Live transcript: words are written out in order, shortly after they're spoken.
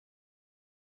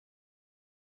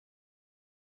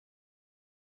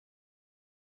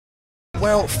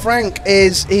Well,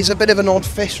 he's a bit of an odd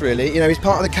fish, really. You know, he's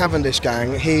part of the Cavendish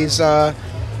gang.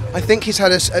 I think he's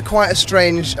had quite a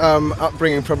strange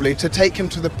upbringing, probably, to take him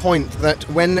to the point that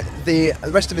when the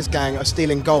rest of his gang are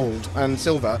stealing gold and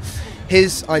silver,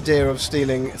 his idea of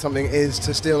stealing something is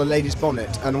to steal a lady's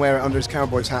bonnet and wear it under his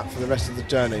cowboy's hat for the rest of the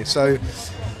journey. So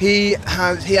he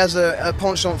has a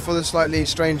penchant for the slightly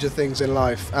stranger things in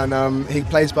life, and he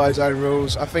plays by his own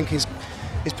rules. I think he's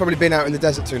probably been out in the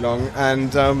desert too long,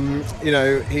 and you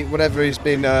know, whatever he's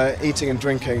been eating and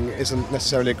drinking isn't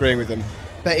necessarily agreeing with him.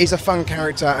 But he's a fun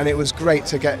character, and it was great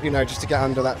to get, just to get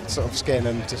under that sort of skin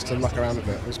and just to muck around a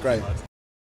bit. It was great.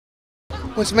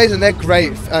 Well, it's amazing. They're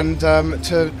great, and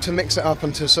to mix it up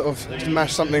and to sort of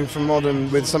mash something from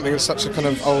modern with something that's such a kind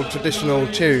of old traditional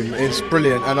tune is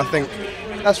brilliant. And I think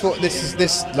that's what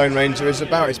this Lone Ranger is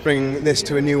about. It's bringing this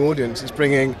to a new audience. It's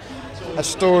bringing a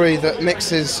story that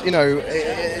mixes,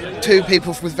 two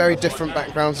people with very different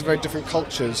backgrounds and very different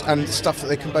cultures, and stuff that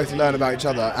they can both learn about each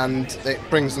other, and it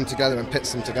brings them together and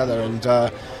pits them together, and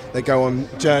they go on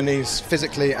journeys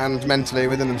physically and mentally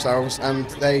within themselves, and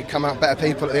they come out better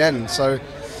people at the end. So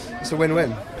it's a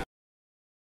win-win.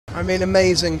 I mean,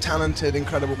 amazing, talented,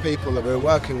 incredible people that we're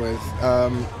working with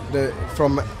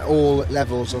from all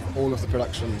levels of all of the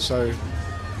production. So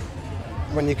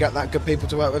when you get that good people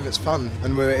to work with, it's fun,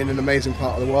 and we're in an amazing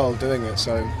part of the world doing it,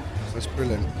 so it's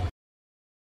brilliant.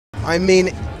 I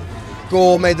mean,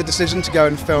 Gore made the decision to go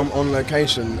and film on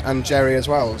location, and Jerry as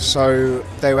well, so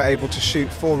they were able to shoot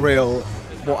for real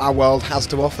what our world has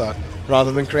to offer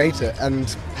rather than create it, and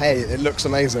hey, it looks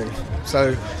amazing.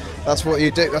 So that's what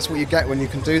you do, that's what you get when you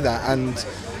can do that. And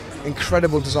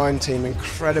incredible design team,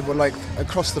 incredible, like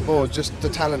across the board, just the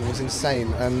talent was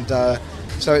insane. And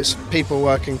so it's people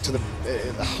working to the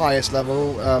highest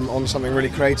level on something really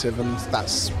creative, and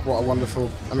that's what a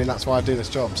wonderful, that's why I do this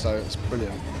job, so it's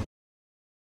brilliant.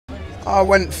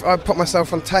 I put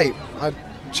myself on tape. I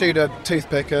chewed a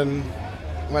toothpick and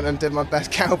went and did my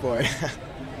best cowboy.